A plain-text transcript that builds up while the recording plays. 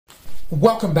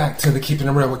Welcome back to the Keeping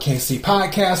It Real with KC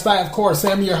podcast. I, of course,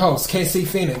 am your host, KC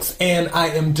Phoenix, and I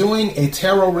am doing a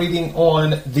tarot reading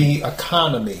on the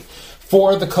economy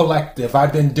for the collective.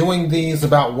 I've been doing these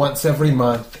about once every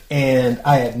month, and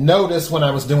I had noticed when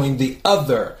I was doing the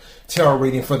other tarot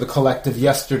reading for the collective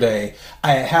yesterday,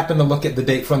 I happened to look at the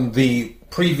date from the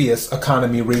previous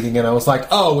economy reading, and I was like,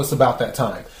 oh, it's about that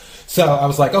time. So I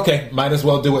was like, okay, might as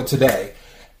well do it today.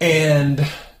 And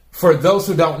for those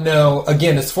who don't know,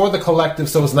 again, it's for the collective,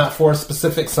 so it's not for a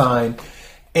specific sign.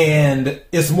 And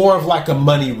it's more of like a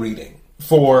money reading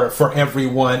for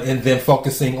everyone, and then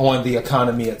focusing on the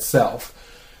economy itself.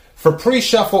 For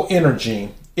pre-shuffle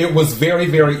energy, it was very,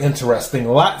 very interesting.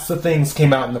 Lots of things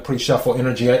came out in the pre-shuffle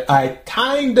energy. I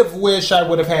kind of wish I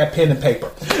would have had pen and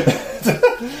paper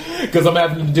because I'm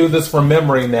having to do this from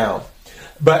memory now.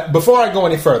 But before I go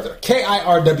any further,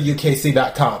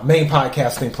 KIRWKC.com, main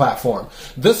podcasting platform.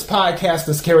 This podcast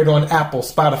is carried on Apple,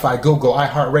 Spotify, Google,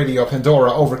 iHeartRadio,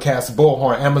 Pandora, Overcast,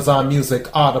 Bullhorn, Amazon Music,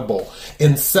 Audible,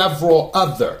 and several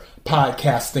other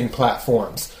podcasting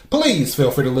platforms. Please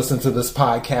feel free to listen to this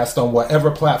podcast on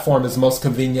whatever platform is most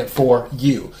convenient for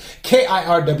you.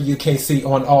 KIRWKC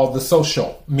on all the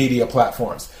social media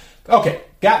platforms. Okay.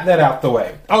 Got that out the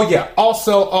way. Oh yeah,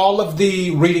 also all of the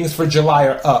readings for July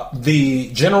are up. The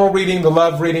general reading, the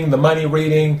love reading, the money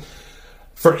reading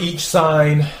for each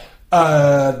sign,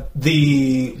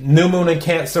 the new moon and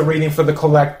Cancer reading for the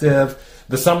collective,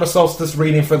 the summer solstice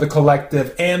reading for the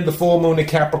collective, and the full moon and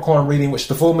Capricorn reading, which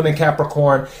the full moon in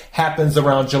Capricorn happens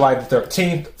around July the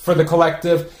 13th for the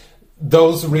collective.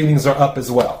 Those readings are up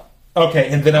as well. Okay,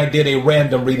 and then I did a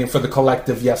random reading for the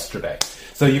collective yesterday.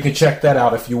 So you can check that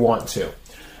out if you want to.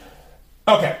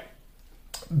 Okay,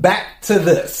 back to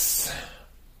this.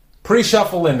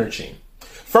 Pre-shuffle energy.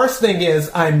 First thing is,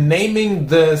 I'm naming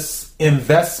this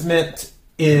investment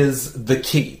is the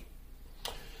key,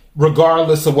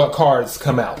 regardless of what cards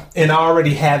come out. And I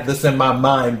already had this in my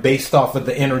mind based off of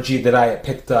the energy that I had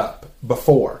picked up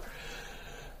before.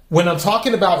 When I'm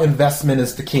talking about investment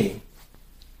is the key,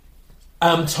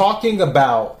 I'm talking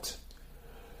about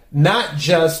not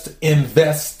just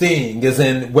investing, as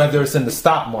in whether it's in the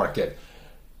stock market,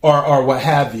 or what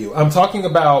have you. I'm talking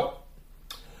about,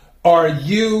 are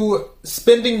you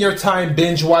spending your time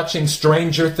binge watching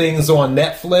Stranger Things on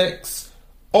Netflix,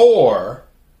 or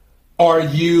are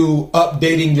you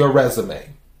updating your resume?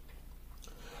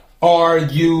 Are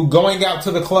you going out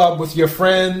to the club with your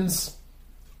friends,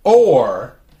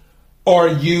 or are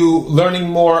you learning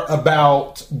more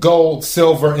about gold,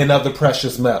 silver, and other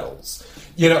precious metals?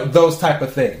 You know, those type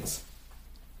of things.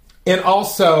 And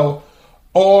also,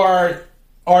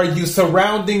 are you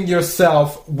surrounding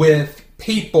yourself with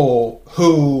people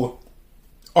who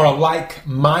are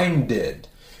like-minded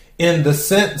in the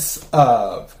sense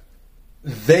of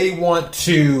they want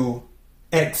to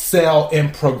excel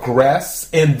and progress,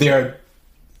 and they're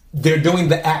doing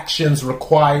the actions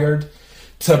required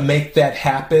to make that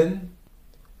happen?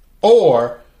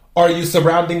 Or are you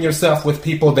surrounding yourself with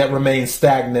people that remain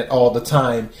stagnant all the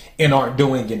time and aren't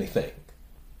doing anything?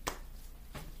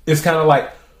 It's kind of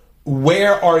like,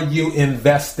 where are you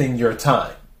investing your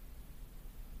time?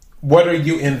 What are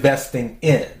you investing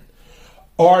in?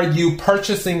 Are you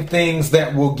purchasing things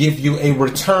that will give you a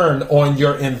return on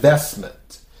your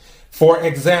investment? For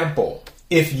example,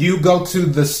 if you go to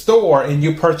the store and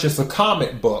you purchase a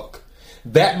comic book,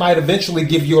 that might eventually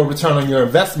give you a return on your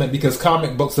investment, because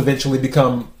comic books eventually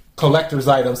become collector's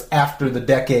items after the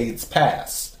decades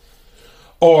pass.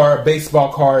 Or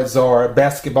baseball cards, or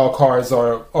basketball cards,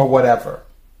 or whatever.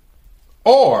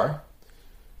 Or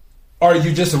are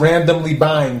you just randomly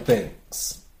buying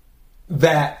things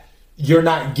that you're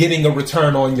not getting a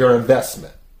return on your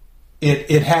investment?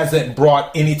 It hasn't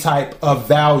brought any type of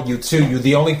value to you.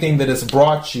 The only thing that has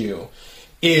brought you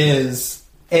is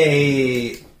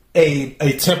a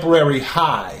temporary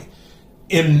high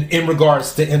in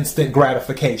regards to instant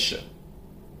gratification.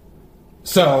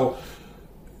 So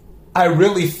I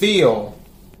really feel,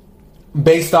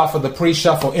 based off of the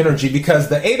pre-shuffle energy, because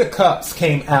the Eight of Cups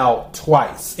came out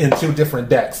twice in two different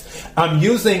decks. I'm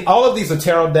using, all of these are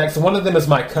tarot decks. One of them is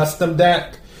my custom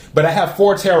deck, but I have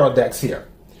 4 tarot decks here.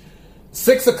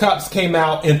 Six of Cups came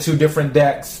out in 2 different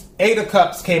decks. Eight of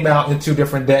Cups came out in 2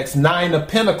 different decks. Nine of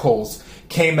Pentacles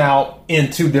came out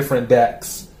in 2 different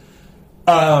decks.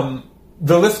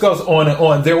 The list goes on and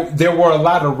on. There were a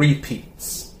lot of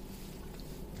repeats,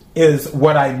 is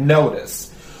what I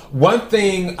noticed. One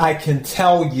thing I can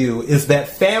tell you is that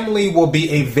family will be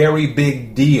a very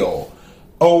big deal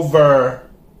over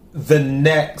the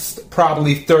next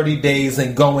probably 30 days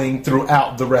and going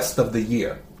throughout the rest of the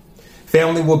year.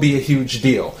 Family will be a huge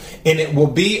deal. And it will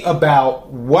be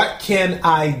about what can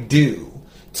I do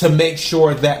to make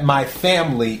sure that my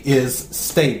family is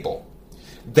stable.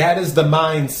 That is the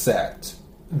mindset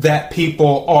that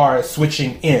people are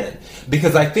switching in.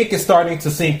 Because I think it's starting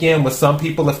to sink in with some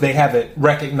people, if they haven't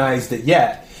recognized it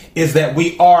yet, is that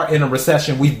we are in a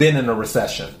recession. We've been in a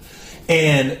recession.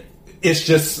 And it's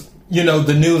just,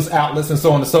 the news outlets and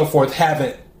so on and so forth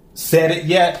haven't said it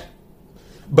yet,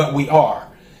 but we are.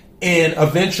 And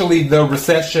eventually the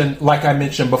recession, like I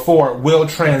mentioned before, will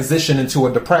transition into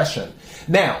a depression.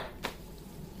 Now,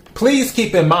 please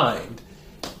keep in mind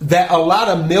that a lot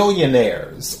of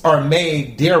millionaires are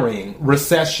made during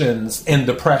recessions and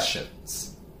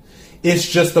depressions. It's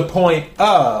just the point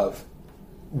of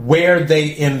where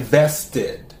they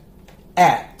invested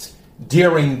at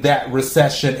during that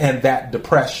recession and that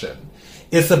depression.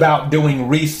 It's about doing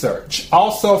research.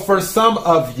 Also, for some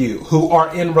of you who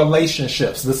are in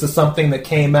relationships, this is something that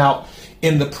came out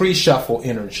in the pre-shuffle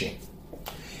energy.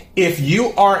 If you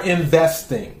are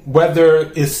investing,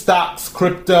 whether it's stocks,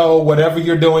 crypto, whatever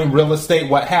you're doing, real estate,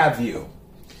 what have you,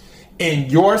 and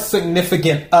your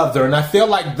significant other, and I feel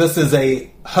like this is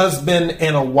a husband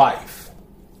and a wife,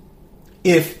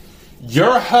 if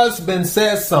your husband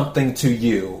says something to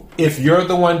you, if you're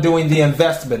the one doing the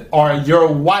investment, or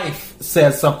your wife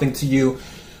says something to you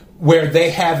where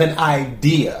they have an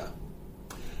idea,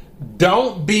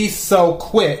 don't be so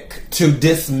quick to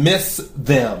dismiss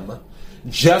them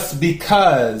just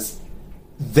because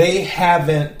they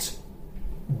haven't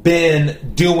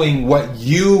been doing what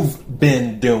you've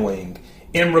been doing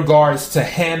in regards to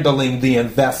handling the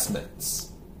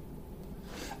investments.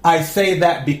 I say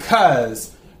that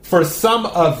because for some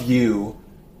of you,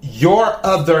 your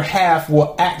other half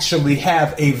will actually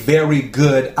have a very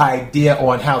good idea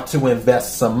on how to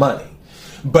invest some money.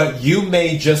 But you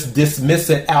may just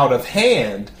dismiss it out of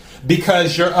hand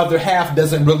because your other half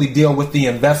doesn't really deal with the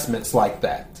investments like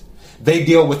that. They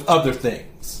deal with other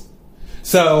things.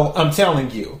 So I'm telling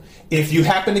you, if you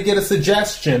happen to get a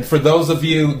suggestion, for those of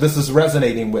you this is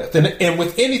resonating with, and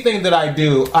with anything that I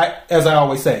do, as I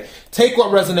always say, take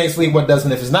what resonates, leave what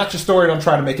doesn't. If it's not your story, don't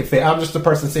try to make it fit. I'm just a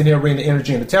person sitting here reading the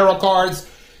energy and the tarot cards.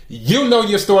 You know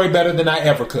your story better than I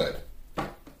ever could.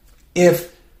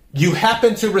 If you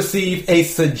happen to receive a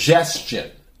suggestion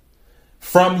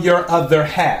from your other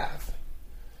half,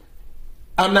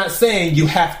 I'm not saying you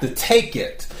have to take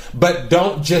it, but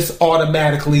don't just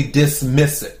automatically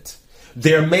dismiss it.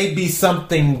 There may be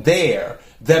something there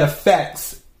that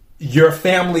affects your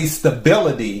family's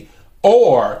stability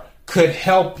or could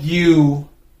help you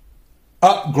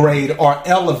upgrade or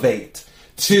elevate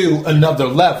to another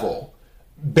level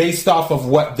based off of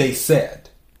what they said.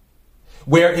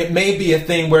 Where it may be a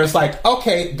thing where it's like,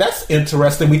 okay, that's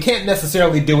interesting. We can't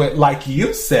necessarily do it like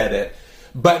you said it,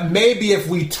 but maybe if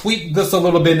we tweak this a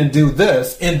little bit and do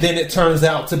this, and then it turns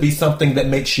out to be something that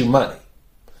makes you money.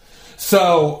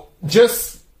 So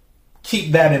just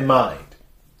keep that in mind.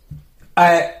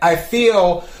 I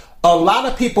feel a lot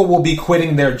of people will be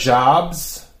quitting their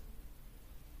jobs.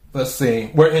 Let's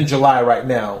see, we're in July right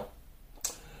now.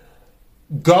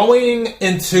 Going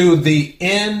into the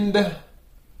end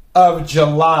of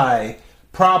July,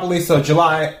 probably, so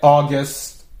July,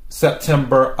 August,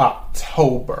 September,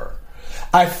 October.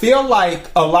 I feel like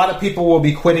a lot of people will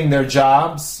be quitting their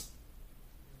jobs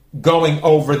going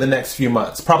over the next few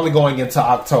months, probably going into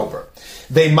October.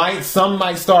 Some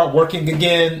might start working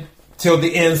again till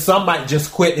the end. Some might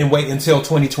just quit and wait until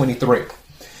 2023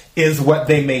 is what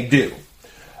they may do.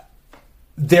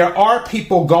 There are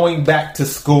people going back to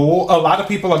school. A lot of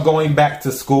people are going back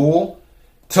to school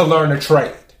to learn a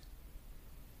trade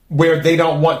where they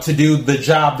don't want to do the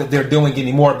job that they're doing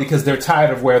anymore because they're tired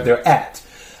of where they're at.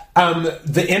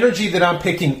 The energy that I'm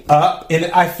picking up, and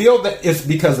I feel that it's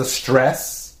because of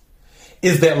stress,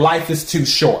 is that life is too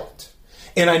short.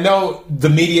 And I know the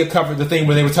media covered the thing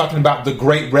where they were talking about the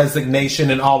great resignation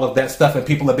and all of that stuff, and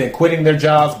people have been quitting their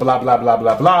jobs, blah, blah, blah,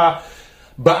 blah, blah.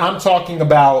 But I'm talking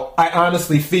about, I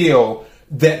honestly feel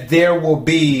that there will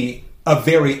be a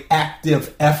very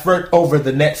active effort over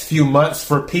the next few months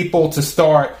for people to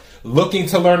start looking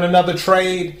to learn another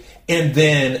trade and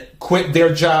then quit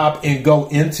their job and go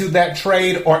into that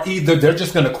trade, or either they're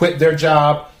just going to quit their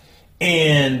job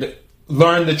and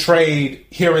learn the trade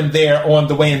here and there on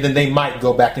the way, and then they might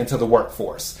go back into the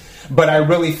workforce. But I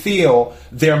really feel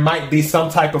there might be some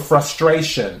type of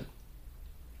frustration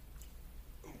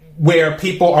where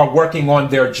people are working on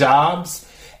their jobs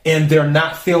and they're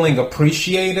not feeling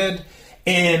appreciated,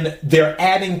 and they're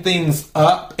adding things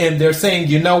up and they're saying,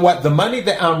 you know what, the money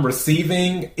that I'm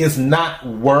receiving is not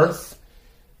worth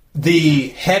the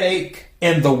headache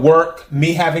and the work,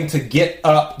 me having to get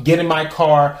up, get in my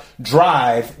car,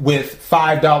 drive with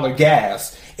 $5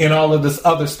 gas and all of this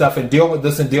other stuff and deal with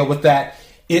this and deal with that,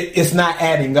 it's not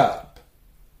adding up.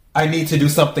 I need to do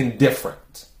something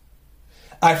different.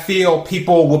 I feel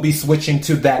people will be switching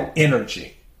to that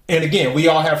energy. And again, we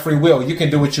all have free will. You can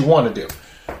do what you want to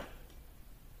do.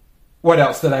 What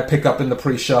else did I pick up in the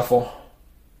pre-shuffle?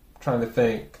 I'm trying to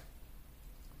think.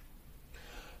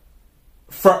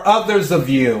 For others of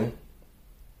you,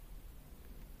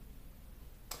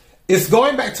 it's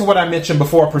going back to what I mentioned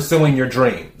before, pursuing your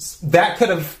dreams. That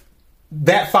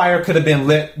fire could have been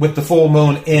lit with the full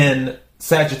moon in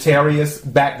Sagittarius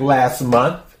back last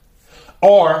month,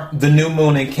 or the new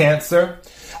moon in Cancer.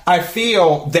 I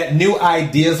feel that new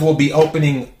ideas will be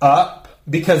opening up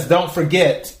because don't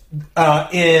forget,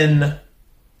 in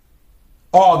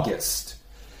August,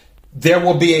 there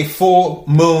will be a full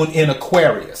moon in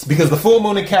Aquarius because the full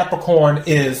moon in Capricorn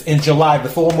is in July. The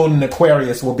full moon in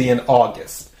Aquarius will be in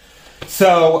August.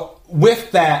 So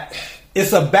with that,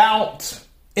 it's about,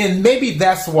 and maybe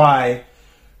that's why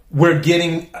we're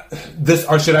getting this,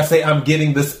 or should I say I'm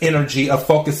getting this energy of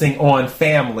focusing on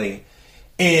family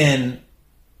and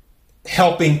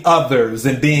helping others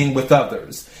and being with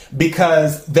others,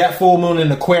 because that full moon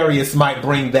in Aquarius might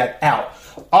bring that out.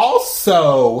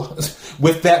 Also,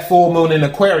 with that full moon in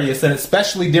Aquarius, and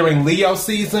especially during Leo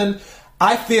season,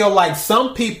 I feel like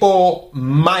some people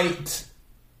might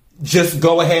just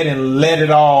go ahead and let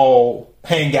it all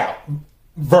hang out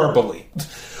verbally,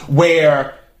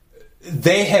 where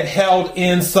they had held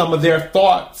in some of their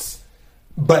thoughts,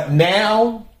 but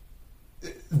now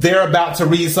they're about to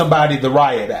read somebody the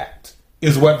riot act,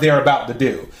 is what they're about to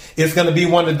do. It's going to be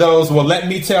one of those, well, let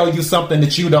me tell you something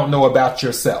that you don't know about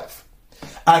yourself.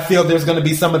 I feel there's going to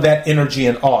be some of that energy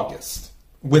in August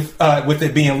with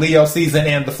it being Leo season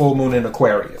and the full moon in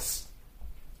Aquarius.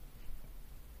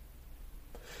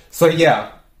 So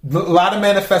yeah, a lot of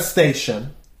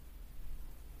manifestation,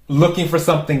 looking for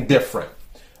something different.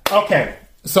 Okay,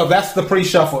 so that's the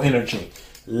pre-shuffle energy.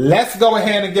 Let's go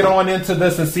ahead and get on into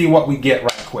this and see what we get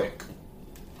right quick.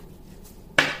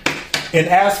 And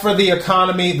as for the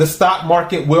economy, the stock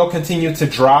market will continue to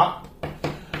drop.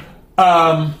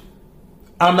 I'm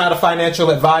not a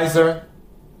financial advisor.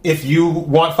 If you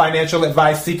want financial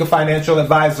advice, seek a financial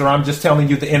advisor. I'm just telling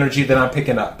you the energy that I'm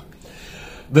picking up.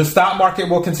 The stock market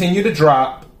will continue to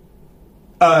drop.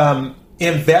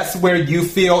 Invest where you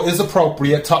feel is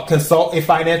appropriate. Consult a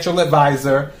financial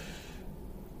advisor.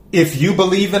 If you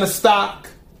believe in a stock,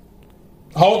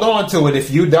 hold on to it.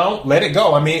 If you don't, let it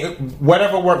go. I mean,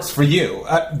 whatever works for you.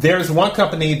 There's one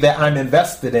company that I'm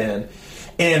invested in,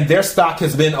 and their stock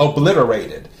has been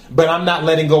obliterated. But I'm not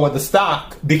letting go of the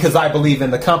stock because I believe in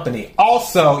the company.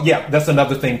 Also, yeah, that's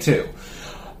another thing too.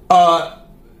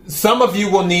 Some of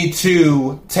you will need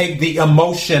to take the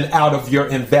emotion out of your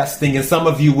investing, and some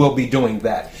of you will be doing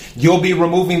that. You'll be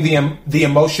removing the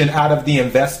emotion out of the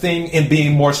investing and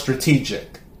being more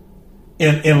strategic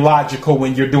and logical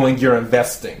when you're doing your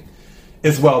investing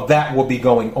as well. That will be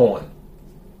going on.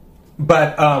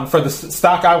 But for the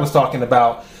stock I was talking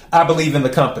about, I believe in the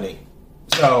company.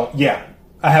 So, yeah,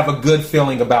 I have a good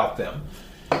feeling about them.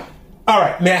 All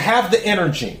right, may I have the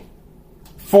energy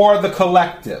for the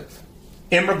collective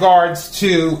in regards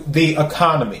to the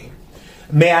economy?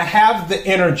 May I have the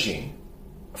energy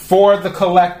for the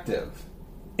collective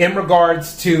in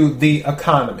regards to the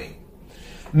economy?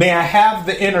 May I have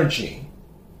the energy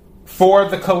for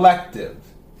the collective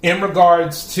in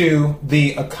regards to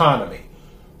the economy?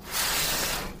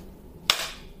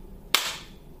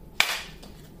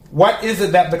 What is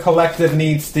it that the collective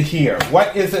needs to hear?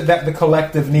 What is it that the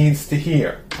collective needs to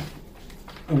hear?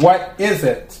 What is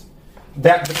it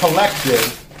that the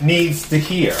collective needs to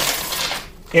hear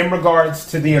in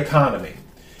regards to the economy?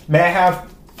 May I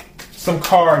have some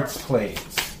cards, please?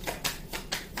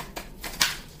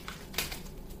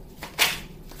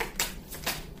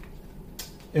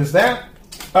 Is that?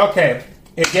 Okay.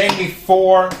 It gave me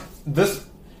 4.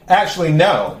 Actually,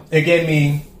 no. It gave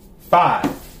me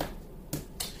 5.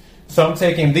 So I'm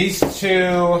taking these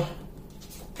 2.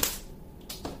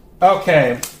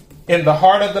 Okay. In the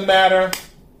heart of the matter,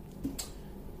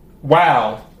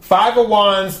 wow. 5 of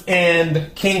Wands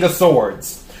and King of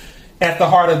Swords at the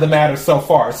heart of the matter so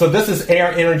far. So this is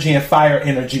air energy and fire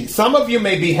energy. Some of you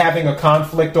may be having a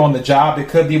conflict on the job. It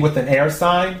could be with an air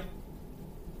sign.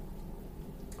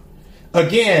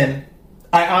 Again,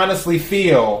 I honestly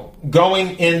feel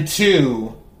going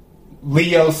into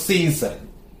Leo season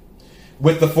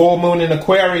with the full moon in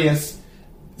Aquarius,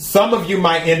 some of you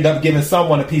might end up giving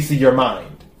someone a piece of your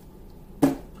mind.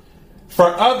 For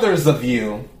others of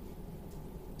you,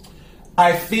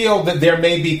 I feel that there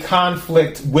may be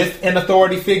conflict with an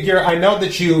authority figure. I know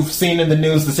that you've seen in the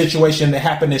news the situation that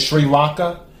happened in Sri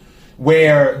Lanka,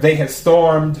 where they had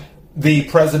stormed the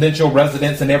presidential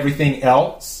residence and everything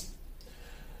else.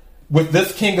 With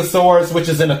this King of Swords, which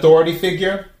is an authority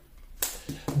figure,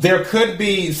 there could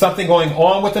be something going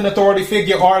on with an authority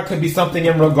figure, or it could be something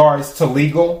in regards to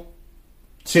legal,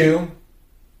 too.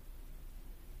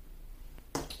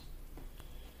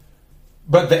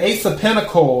 But the Ace of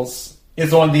Pentacles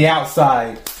is on the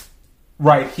outside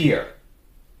right here.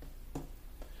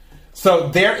 So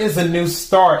there is a new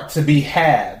start to be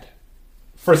had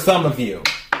for some of you.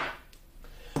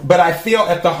 But I feel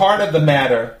at the heart of the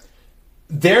matter,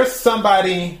 there's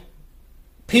somebody,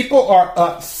 people are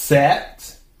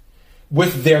upset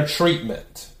with their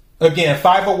treatment. Again,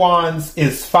 Five of Wands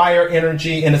is fire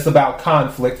energy and it's about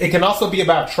conflict. It can also be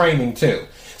about training too.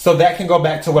 So that can go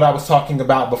back to what I was talking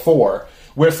about before,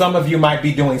 where some of you might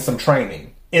be doing some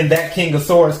training. And that King of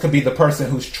Swords could be the person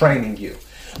who's training you.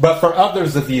 But for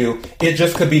others of you, it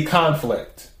just could be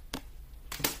conflict.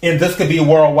 And this could be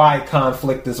worldwide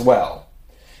conflict as well,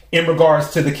 in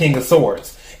regards to the King of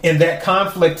Swords. And that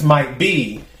conflict might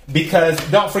be because,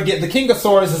 don't forget, the King of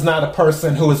Swords is not a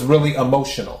person who is really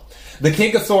emotional. The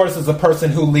King of Swords is a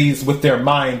person who leads with their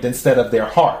mind instead of their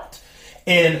heart.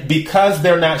 And because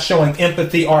they're not showing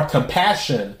empathy or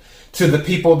compassion to the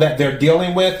people that they're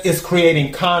dealing with, is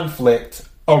creating conflict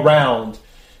around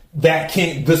that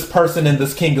king, this person in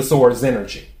this King of Swords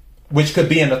energy, which could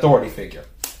be an authority figure.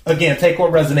 Again, take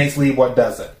what resonates, leave what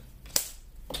doesn't.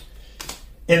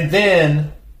 And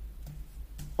then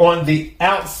on the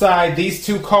outside, these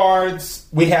two cards,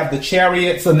 we have the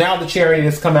Chariot. So now the Chariot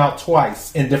has come out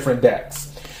twice in different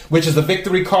decks, which is the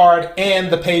Victory card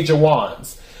and the Page of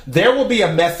Wands. There will be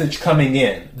a message coming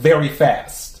in very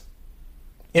fast.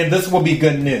 And this will be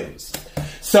good news.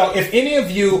 So if any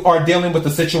of you are dealing with a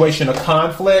situation of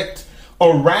conflict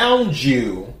around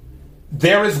you,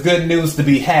 there is good news to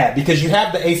be had, because you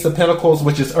have the Ace of Pentacles,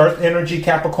 which is Earth energy,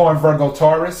 Capricorn, Virgo,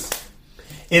 Taurus.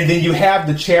 And then you have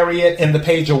the Chariot and the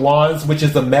Page of Wands, which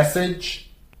is a message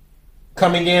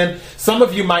coming in. Some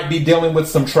of you might be dealing with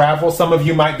some travel. Some of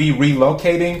you might be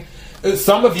relocating.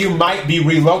 Some of you might be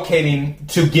relocating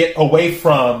to get away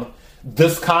from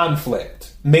this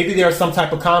conflict. Maybe there's some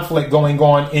type of conflict going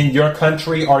on in your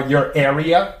country or your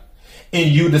area, and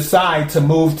you decide to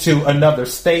move to another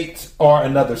state or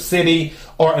another city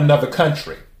or another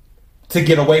country to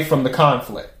get away from the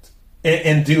conflict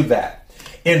and do that.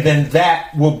 And then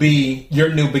that will be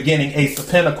your new beginning, Ace of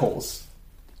Pentacles,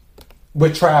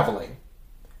 with traveling.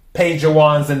 Page of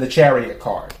Wands and the Chariot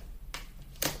card.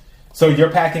 So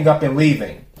you're packing up and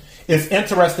leaving. It's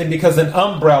interesting because an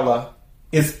umbrella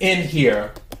is in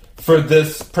here for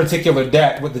this particular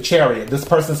deck with the Chariot. This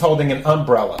person's holding an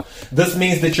umbrella. This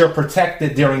means that you're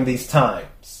protected during these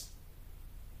times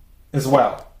as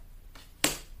well.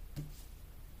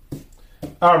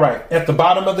 All right, at the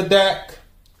bottom of the deck,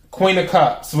 Queen of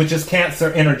Cups, which is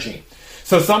Cancer energy.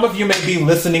 So some of you may be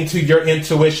listening to your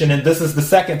intuition, and this is the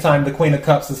second time the Queen of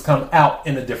Cups has come out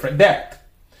in a different deck.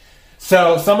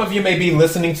 So some of you may be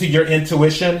listening to your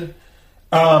intuition.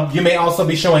 You may also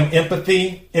be showing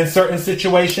empathy in certain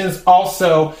situations.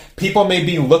 Also, people may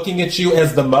be looking at you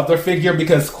as the mother figure,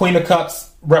 because Queen of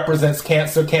Cups represents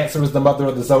Cancer. Cancer is the mother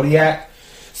of the zodiac.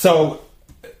 So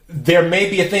there may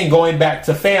be a thing going back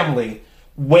to family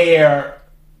where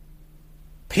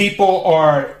people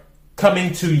are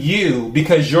coming to you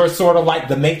because you're sort of like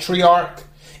the matriarch.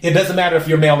 It doesn't matter if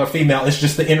you're male or female. It's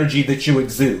just the energy that you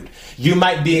exude. You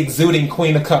might be exuding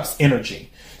Queen of Cups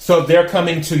energy. So they're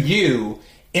coming to you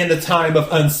in a time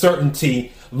of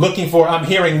uncertainty, looking for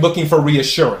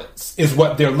reassurance is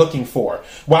what they're looking for.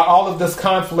 While all of this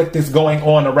conflict is going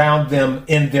on around them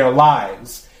in their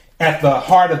lives, at the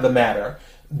heart of the matter,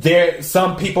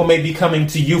 some people may be coming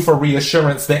to you for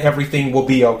reassurance that everything will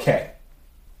be okay.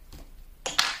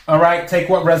 All right, take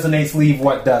what resonates, leave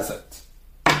what doesn't.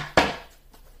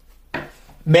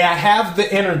 May I have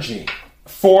the energy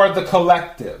for the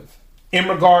collective in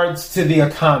regards to the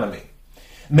economy.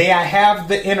 May I have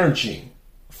the energy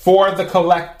for the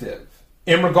collective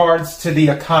in regards to the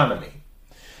economy.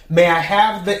 May I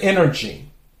have the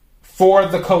energy for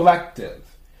the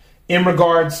collective in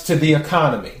regards to the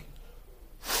economy.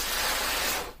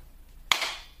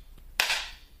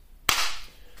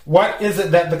 What is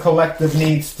it that the collective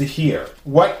needs to hear?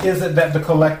 What is it that the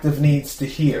collective needs to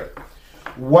hear?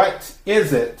 What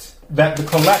is it that the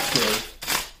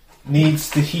collective needs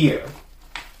to hear?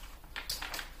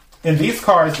 And these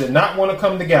cards did not want to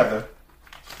come together.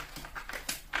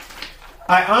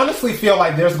 I honestly feel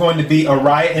like there's going to be a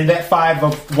riot, and that Five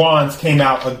of Wands came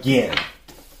out again.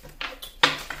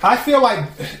 I feel like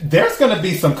there's going to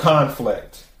be some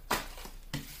conflict.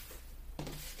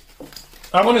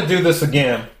 I want to do this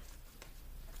again.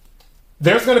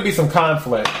 There's going to be some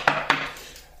conflict.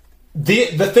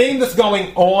 The thing that's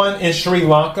going on in Sri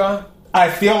Lanka, I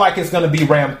feel like it's going to be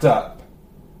ramped up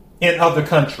in other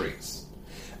countries.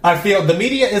 I feel the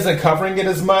media isn't covering it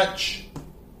as much,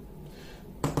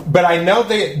 but I know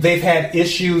they've had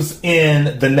issues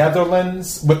in the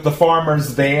Netherlands with the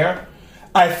farmers there.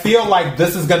 I feel like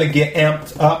this is going to get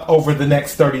amped up over the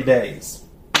next 30 days,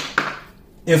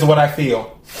 is what I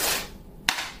feel.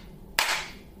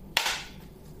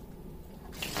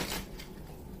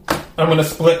 I'm going to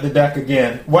split the deck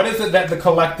again. What is it that the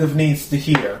collective needs to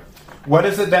hear? What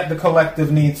is it that the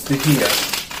collective needs to hear?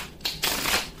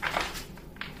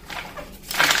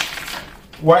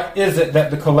 What is it that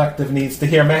the collective needs to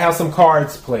hear? May I have some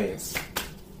cards, please?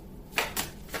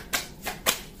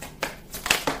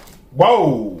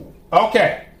 Whoa.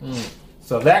 Okay.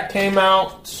 So that came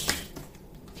out.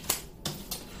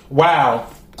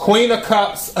 Wow. Queen of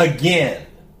Cups again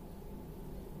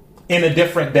in a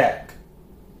different deck.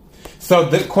 So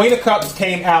the Queen of Cups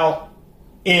came out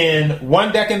in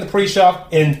one deck in the pre-shuffle,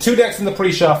 in two decks in the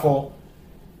pre-shuffle.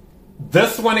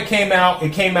 This one it came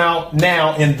out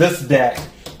now in this deck.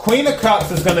 Queen of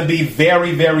Cups is going to be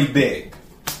very, very big.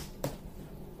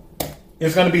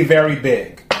 It's going to be very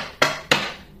big.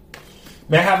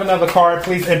 May I have another card,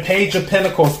 please? And Page of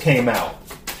Pentacles came out.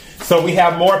 So we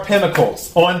have more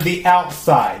pentacles on the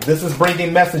outside. This is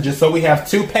bringing messages. So we have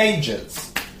 2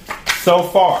 pages so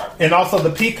far. And also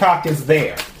the peacock is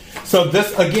there. So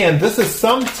this, again, this is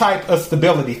some type of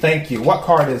stability. Thank you. What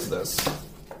card is this?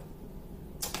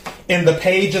 In the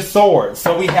Page of Swords.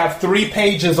 So we have 3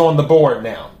 pages on the board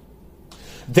now.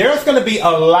 There's going to be a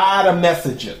lot of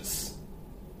messages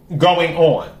going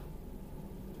on.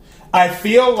 I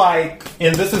feel like,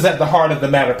 and this is at the heart of the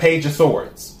matter, Page of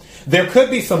Swords, there could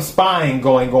be some spying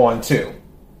going on too,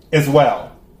 as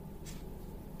well.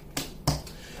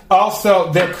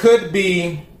 Also, there could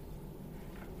be,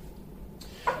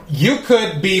 you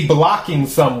could be blocking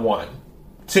someone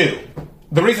too.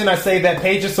 The reason I say that,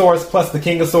 Page of Swords plus the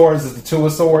King of Swords is the Two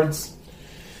of Swords.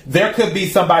 There could be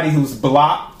somebody who's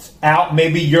blocked out.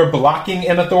 Maybe you're blocking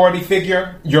an authority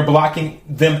figure. You're blocking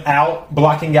them out,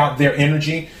 blocking out their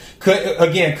energy.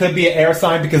 Could be an air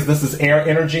sign because this is air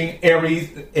energy.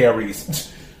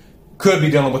 Aries. Could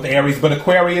be dealing with Aries, but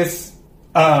Aquarius,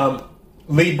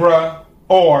 Libra,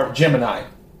 or Gemini.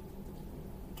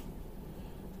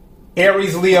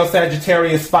 Aries, Leo,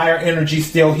 Sagittarius, fire energy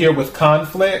still here with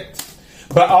conflict.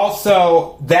 But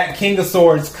also that King of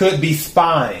Swords could be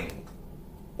spying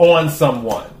on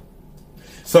someone.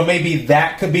 So maybe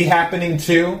that could be happening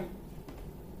too.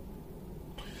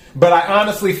 But I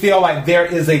honestly feel like there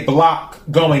is a block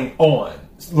going on,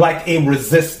 like a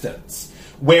resistance,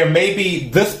 where maybe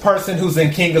this person who's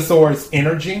in King of Swords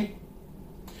energy,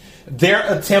 they're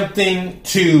attempting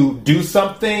to do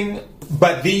something,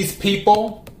 but these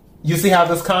people, you see how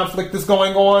this conflict is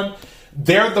going on?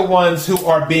 They're the ones who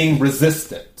are being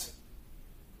resistant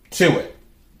to it.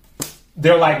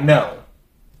 They're like, no,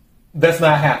 that's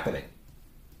not happening.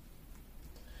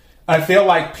 I feel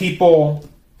like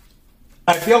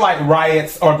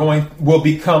riots will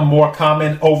become more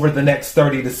common over the next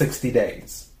 30 to 60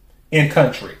 days in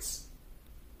countries.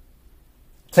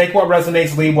 Take what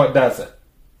resonates, leave what doesn't.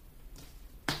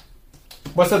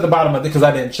 What's at the bottom of it? Because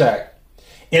I didn't check.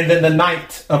 And then the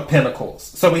Knight of Pentacles.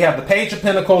 So we have the Page of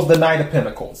Pentacles, the Knight of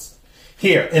Pentacles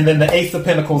here, and then the Ace of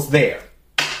Pentacles there.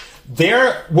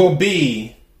 There will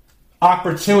be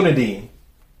opportunity.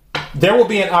 There will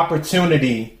be an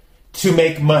opportunity to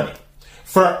make money.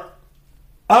 For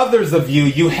others of you,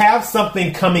 you have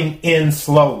something coming in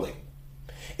slowly.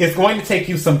 It's going to take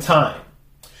you some time.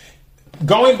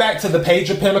 Going back to the Page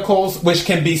of Pentacles, which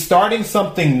can be starting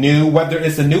something new, whether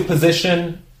it's a new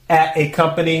position at a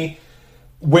company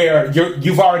where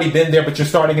you've already been there, but you're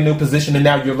starting a new position and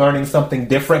now you're learning something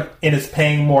different and it's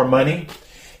paying more money.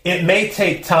 It may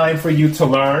take time for you to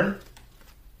learn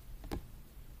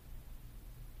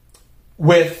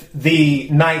with the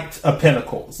Knight of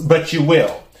Pentacles, but you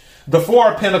will. The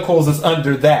Four of Pentacles is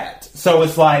under that. So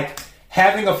it's like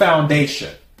having a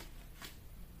foundation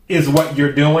is what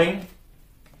you're doing.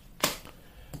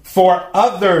 For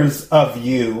others of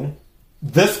you,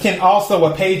 this can also,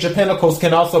 a Page of Pentacles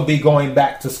can also be going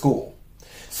back to school.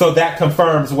 So that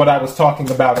confirms what I was talking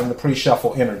about in the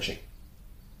pre-shuffle energy.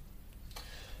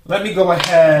 Let me go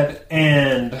ahead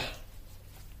and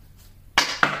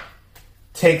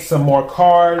take some more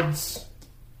cards.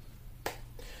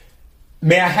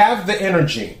 May I have the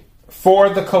energy for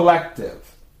the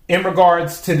collective in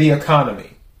regards to the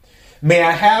economy? May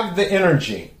I have the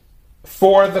energy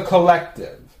for the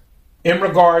collective in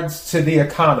regards to the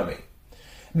economy.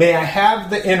 May I have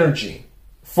the energy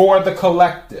for the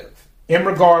collective in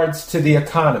regards to the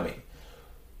economy.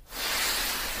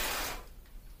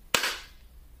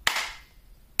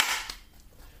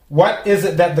 What is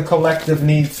it that the collective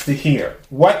needs to hear?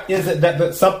 What is it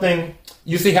that something,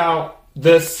 you see how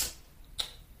the star,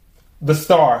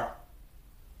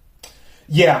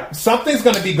 something's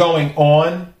going to be going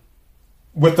on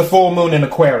with the full moon in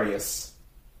Aquarius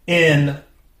in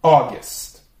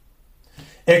August.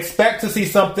 Expect to see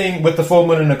something with the full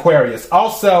moon in Aquarius.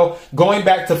 Also, going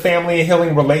back to family and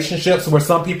healing relationships where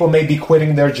some people may be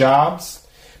quitting their jobs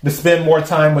to spend more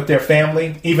time with their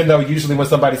family, even though usually when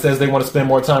somebody says they want to spend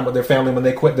more time with their family when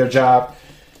they quit their job,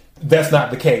 that's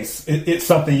not the case. It's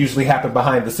something usually happened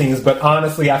behind the scenes, but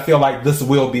honestly, I feel like this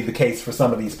will be the case for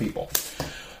some of these people.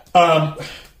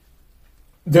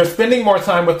 They're spending more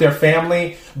time with their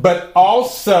family, but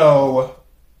also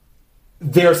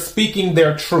they're speaking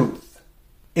their truth,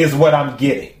 is what I'm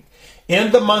getting.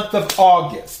 In the month of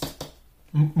August,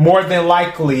 more than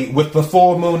likely with the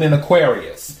full moon in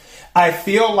Aquarius, I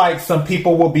feel like some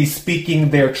people will be speaking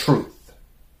their truth,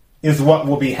 is what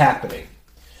will be happening.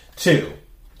 2,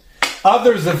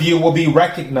 others of you will be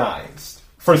recognized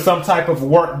for some type of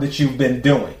work that you've been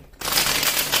doing.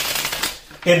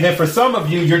 And then for some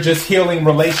of you, you're just healing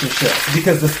relationships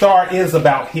because the star is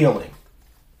about healing.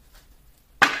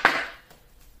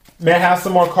 May I have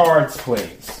some more cards,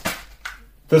 please?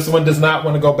 This one does not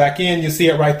want to go back in. You see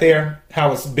it right there,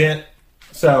 how it's bent.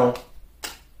 So,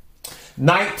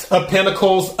 Knight of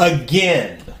Pentacles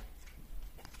again.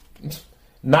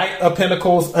 Knight of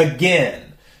Pentacles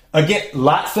again. Again,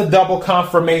 lots of double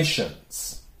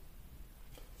confirmations.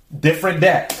 Different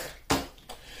deck.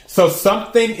 So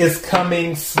something is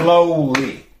coming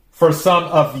slowly for some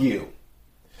of you,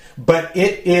 but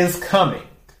it is coming.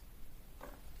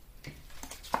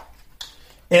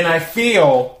 And I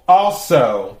feel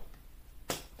also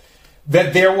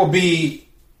that there will be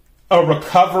a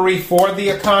recovery for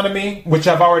the economy, which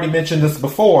I've already mentioned this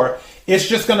before. It's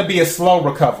just going to be a slow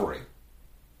recovery.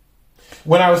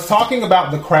 When I was talking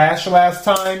about the crash last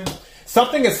time,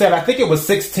 something had said, I think it was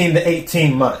 16 to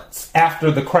 18 months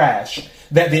after the crash,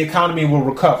 that the economy will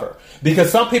recover.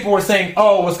 Because some people were saying,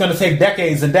 oh, it's going to take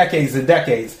decades and decades and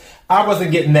decades. I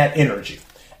wasn't getting that energy.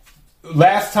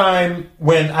 Last time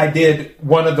when I did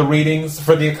one of the readings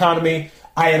for the economy,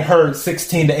 I had heard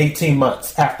 16 to 18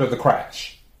 months after the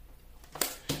crash.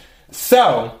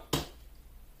 So,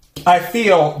 I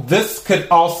feel this could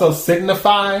also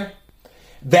signify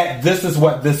that this is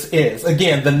what this is.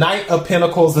 Again, the Knight of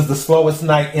Pentacles is the slowest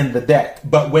knight in the deck,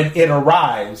 but when it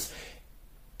arrives,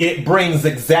 it brings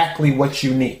exactly what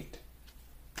you need.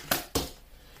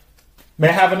 May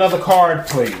I have another card,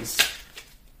 please?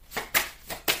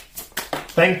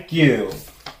 Thank you.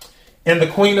 And the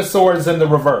Queen of Swords in the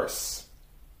reverse.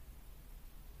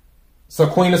 So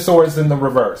Queen of Swords in the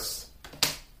reverse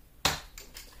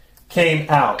came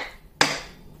out.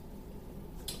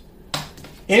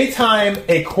 Anytime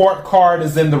a court card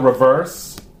is in the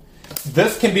reverse,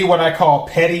 this can be what I call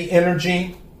petty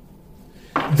energy.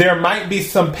 There might be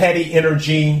some petty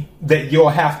energy that you'll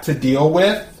have to deal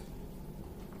with.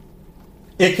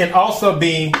 It can also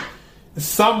be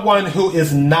someone who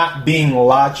is not being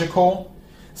logical,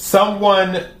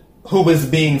 someone who is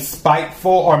being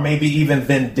spiteful or maybe even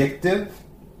vindictive.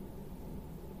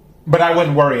 But I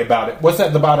wouldn't worry about it. What's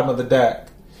at the bottom of the deck?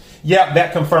 Yep,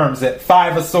 that confirms it.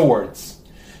 5 of Swords.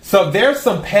 So there's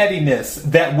some pettiness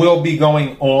that will be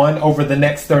going on over the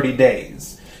next 30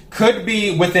 days. Could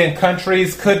be within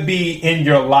countries, could be in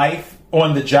your life,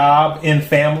 on the job, in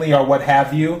family, or what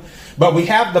have you. But we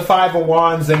have the 5 of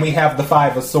Wands and we have the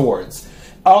 5 of Swords.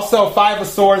 Also, 5 of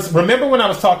Swords, remember when I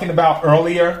was talking about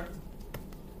earlier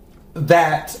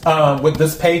that with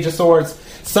this Page of Swords,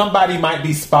 somebody might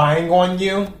be spying on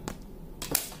you?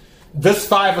 This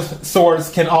 5 of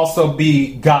Swords can also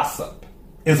be gossip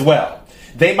as well.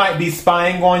 They might be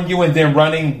spying on you and then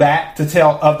running back to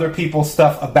tell other people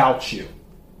stuff about you,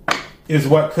 is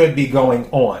what could be going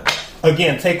on.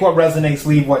 Again, take what resonates,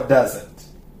 leave what doesn't.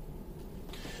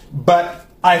 But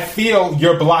I feel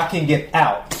you're blocking it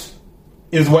out,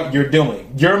 is what you're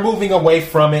doing. You're moving away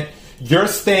from it. You're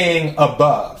staying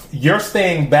above. You're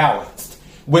staying balanced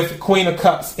with Queen of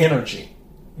Cups energy.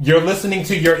 You're listening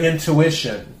to your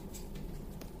intuition.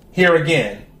 Here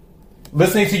again,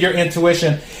 listening to your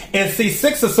intuition. And see,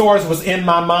 6 of Swords was in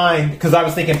my mind because I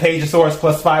was thinking Page of Swords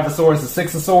plus 5 of Swords is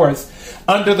 6 of Swords.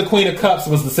 Under the Queen of Cups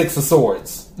was the 6 of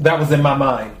Swords. That was in my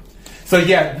mind. So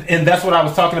yeah, and that's what I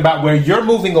was talking about, where you're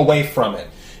moving away from it.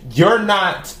 You're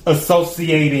not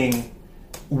associating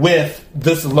with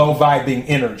this low vibing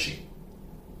energy.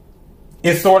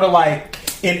 It's sort of like,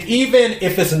 and even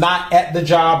if it's not at the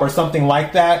job or something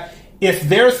like that, if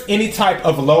there's any type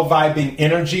of low vibing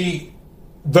energy,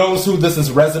 those who this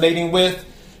is resonating with,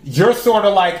 you're sort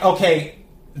of like, okay,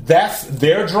 that's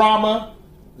their drama.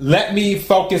 Let me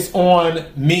focus on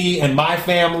me and my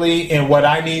family and what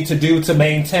I need to do to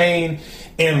maintain.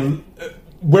 And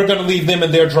we're going to leave them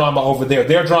and their drama over there.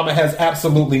 Their drama has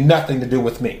absolutely nothing to do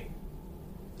with me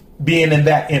being in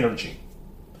that energy.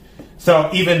 So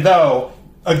even though,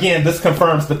 again, this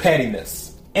confirms the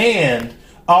pettiness. And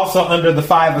also under the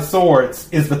Five of Swords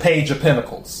is the Page of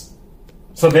Pentacles.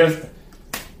 So there's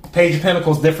Page of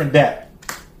Pentacles, different deck.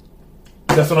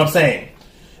 That's what I'm saying.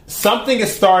 Something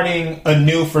is starting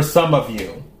anew for some of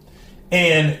you.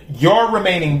 And you're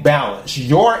remaining balanced.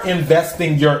 You're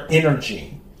investing your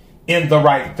energy in the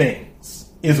right things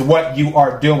is what you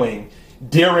are doing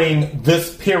during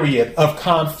this period of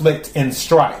conflict and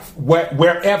strife,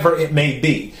 wherever it may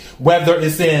be, whether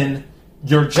it's in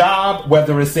your job,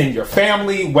 whether it's in your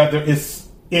family, whether it's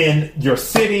in your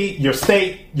city, your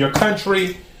state, your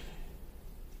country.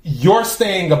 You're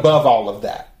staying above all of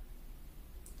that.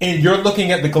 And you're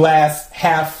looking at the glass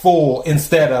half full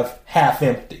instead of half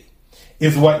empty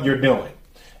is what you're doing.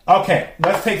 Okay,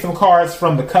 let's take some cards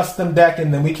from the custom deck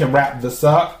and then we can wrap this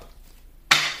up.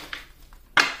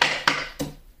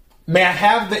 May I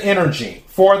have the energy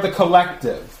for the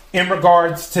collective in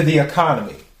regards to the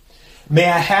economy? May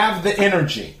I have the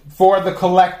energy for the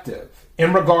collective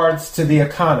in regards to the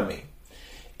economy?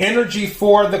 Energy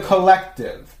for the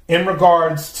collective in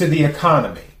regards to the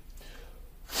economy.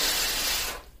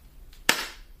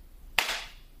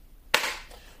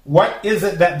 What is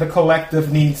it that the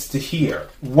collective needs to hear?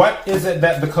 What is it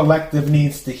that the collective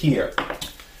needs to hear?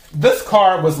 This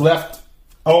card was left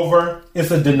over.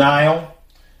 It's a denial.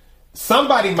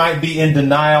 Somebody might be in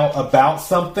denial about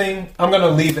something. I'm going to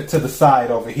leave it to the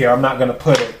side over here. I'm not going to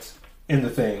put it in the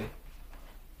thing.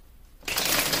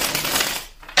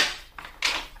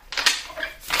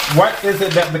 What is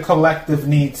it that the collective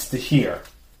needs to hear?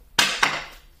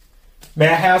 May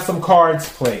I have some cards,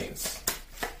 please?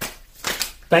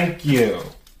 Thank you.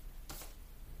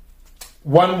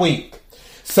 1 week.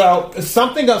 So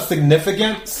something of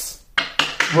significance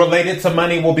related to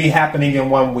money will be happening in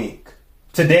 1 week.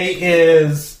 Today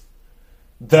is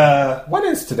what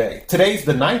is today? Today's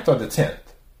the 9th or the 10th?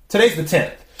 Today's the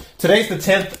 10th. Today's the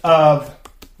 10th of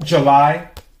July.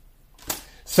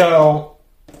 So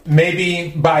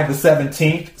maybe by the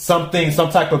 17th, some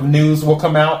type of news will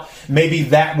come out. Maybe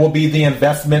that will be the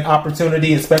investment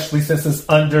opportunity, especially since it's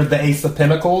under the Ace of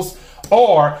Pentacles.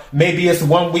 Or maybe it's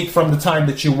 1 week from the time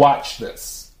that you watch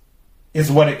this, is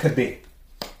what it could be.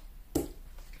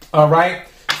 All right?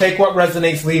 Take what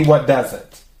resonates, leave what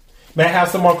doesn't. May I have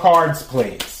some more cards,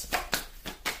 please?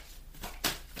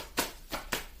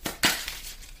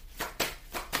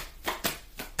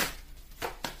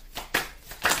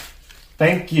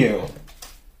 Thank you.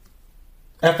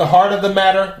 At the heart of the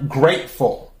matter,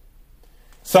 grateful.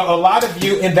 So a lot of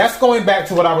you, and that's going back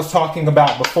to what I was talking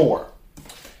about before.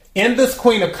 In this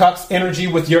Queen of Cups energy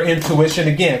with your intuition,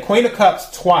 again, Queen of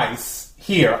Cups twice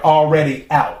here already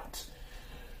out.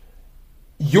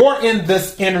 You're in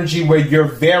this energy where you're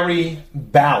very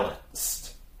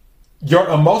balanced. You're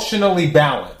emotionally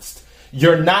balanced.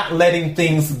 You're not letting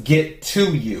things get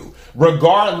to you,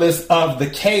 regardless of the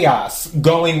chaos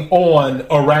going on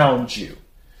around you.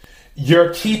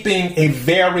 You're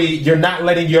not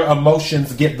letting your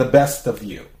emotions get the best of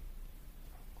you,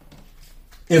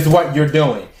 is what you're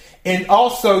doing. And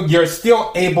also, you're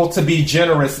still able to be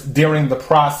generous during the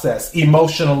process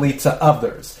emotionally to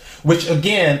others, which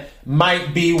again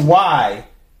might be why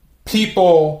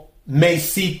people may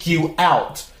seek you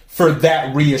out for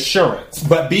that reassurance.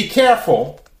 But be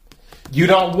careful. You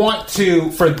don't want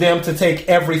for them to take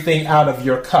everything out of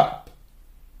your cup.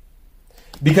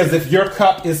 Because if your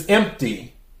cup is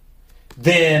empty,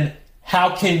 then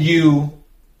how can you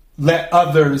let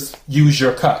others use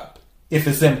your cup if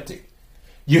it's empty?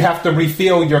 You have to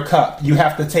refill your cup. You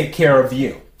have to take care of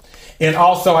you. And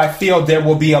also, I feel there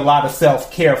will be a lot of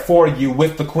self-care for you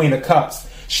with the Queen of Cups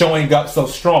showing up so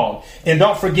strong. And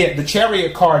don't forget, the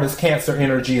Chariot card is Cancer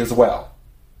energy as well.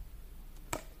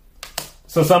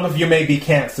 So some of you may be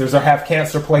Cancers or have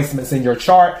Cancer placements in your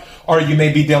chart, or you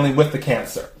may be dealing with the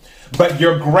Cancer. But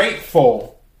you're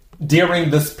grateful during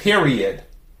this period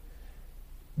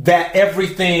that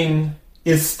everything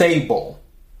is stable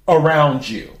around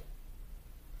you.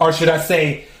 Or should I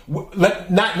say,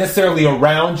 not necessarily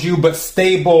around you, but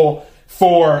stable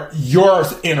for your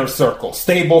inner circle,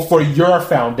 stable for your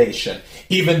foundation,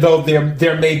 even though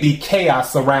there may be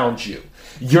chaos around you.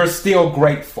 you're still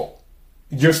grateful.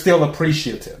 You're still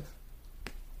appreciative.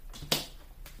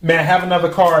 May I have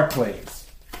another card, please?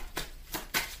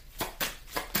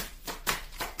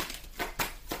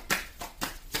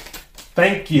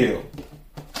 Thank you.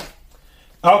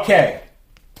 Okay.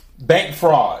 Bank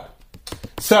fraud.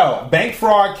 So, bank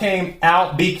fraud came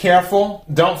out. Be careful.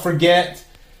 Don't forget,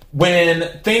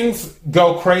 when things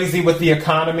go crazy with the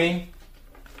economy,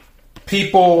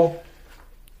 people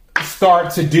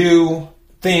start to do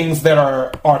things that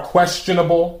are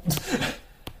questionable.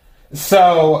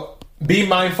 So, be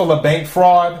mindful of bank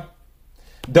fraud.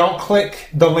 Don't click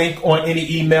the link on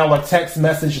any email or text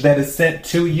message that is sent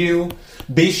to you.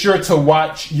 Be sure to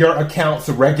watch your accounts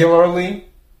regularly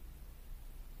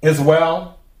as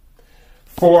well.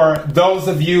 For those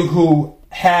of you who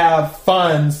have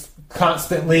funds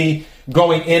constantly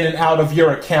going in and out of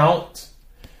your account,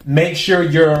 make sure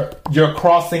you're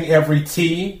crossing every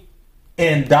T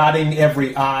and dotting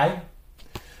every I.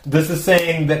 This is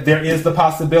saying that there is the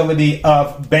possibility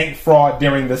of bank fraud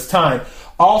during this time.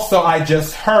 Also, I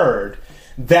just heard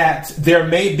that there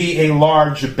may be a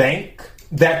large bank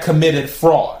that committed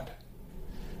fraud.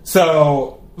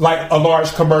 So, like a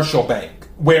large commercial bank,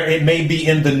 where it may be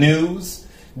in the news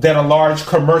that a large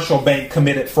commercial bank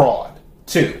committed fraud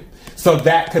too. So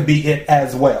that could be it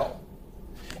as well.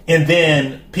 And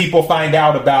then people find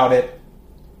out about it.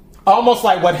 Almost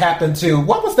like what happened to,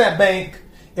 what was that bank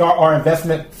or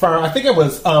investment firm? I think it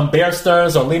was Bear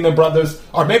Stearns or Lehman Brothers,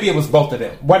 or maybe it was both of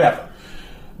them, whatever.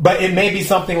 But it may be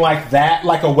something like that,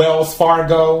 like a Wells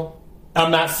Fargo.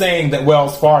 I'm not saying that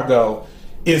Wells Fargo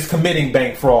is committing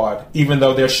bank fraud, even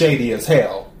though they're shady as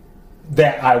hell.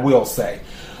 That I will say.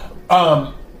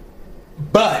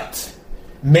 But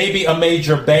maybe a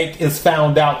major bank is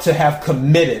found out to have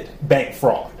committed bank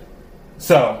fraud.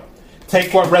 So,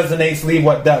 take what resonates, leave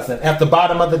what doesn't. At the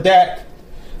bottom of the deck,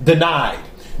 denied.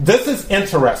 This is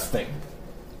interesting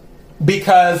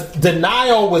because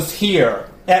denial was here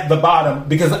at the bottom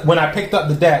because when I picked up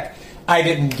the deck, I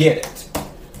didn't get it.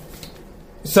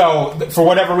 So, for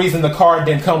whatever reason, the card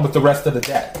didn't come with the rest of the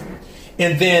deck.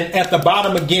 And then at the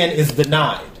bottom again is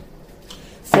denied.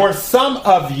 For some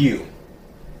of you,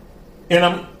 and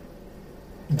I'm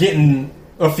getting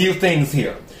a few things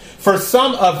here. For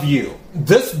some of you,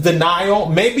 this denial,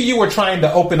 maybe you were trying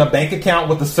to open a bank account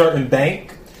with a certain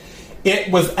bank. It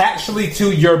was actually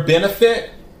to your benefit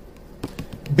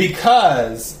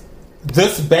because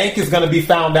this bank is going to be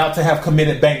found out to have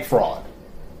committed bank fraud.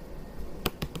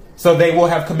 So they will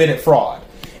have committed fraud.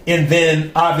 And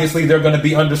then, obviously, they're going to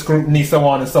be under scrutiny, so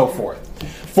on and so forth.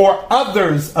 For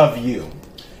others of you,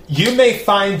 you may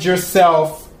find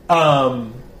yourself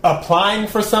applying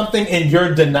for something and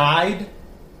you're denied,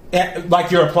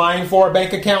 like you're applying for a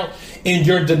bank account and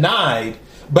you're denied.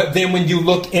 But then when you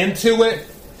look into it,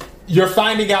 you're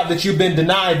finding out that you've been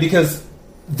denied because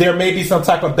there may be some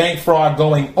type of bank fraud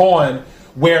going on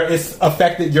where it's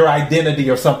affected your identity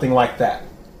or something like that.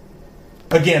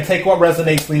 Again, take what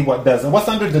resonates, leave what doesn't. What's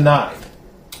under denied?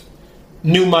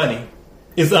 New money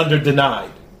is under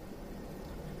denied.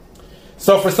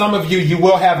 So for some of you, you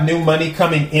will have new money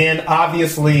coming in.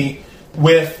 Obviously,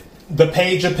 with the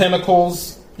Page of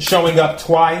Pentacles showing up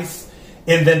twice,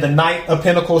 and then the Knight of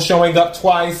Pentacles showing up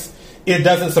twice, it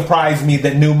doesn't surprise me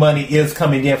that new money is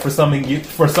coming in for some of you.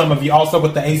 For some of you, also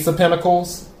with the Ace of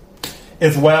Pentacles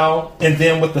as well, and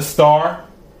then with the Star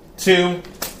too.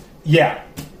 Yeah.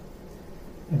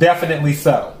 Definitely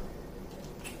so.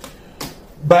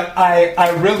 But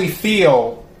I really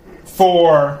feel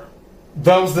for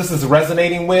those this is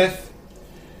resonating with,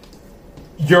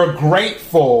 you're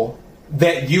grateful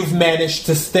that you've managed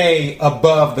to stay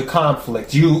above the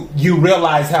conflict. You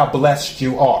realize how blessed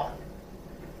you are,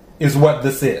 is what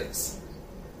this is.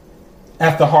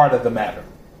 At the heart of the matter.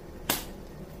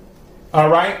 All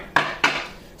right?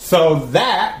 So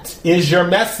that is your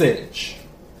message.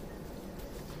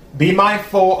 Be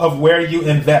mindful of where you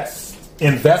invest.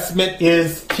 Investment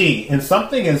is key. And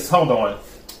something is, hold on.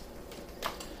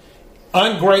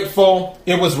 Ungrateful,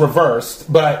 it was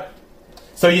reversed. But,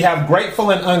 so you have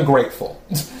grateful and ungrateful.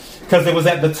 Because it was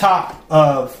at the top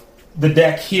of the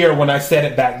deck here when I set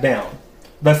it back down.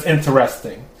 That's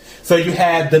interesting. So you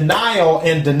had denial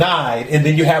and denied. And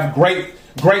then you have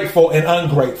grateful and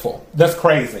ungrateful. That's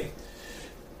crazy.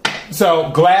 So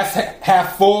glass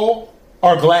half full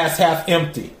or glass half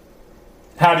empty?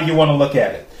 How do you want to look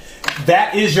at it?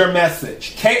 That is your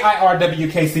message.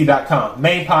 KIRWKC.com,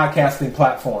 main podcasting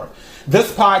platform.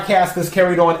 This podcast is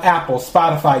carried on Apple,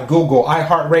 Spotify, Google,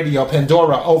 iHeartRadio,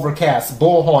 Pandora, Overcast,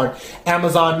 Bullhorn,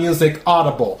 Amazon Music,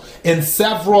 Audible, and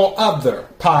several other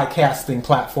podcasting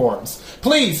platforms.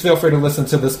 Please feel free to listen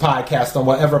to this podcast on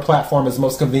whatever platform is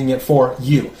most convenient for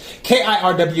you.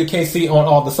 KIRWKC on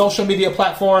all the social media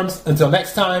platforms. Until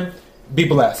next time, be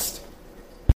blessed.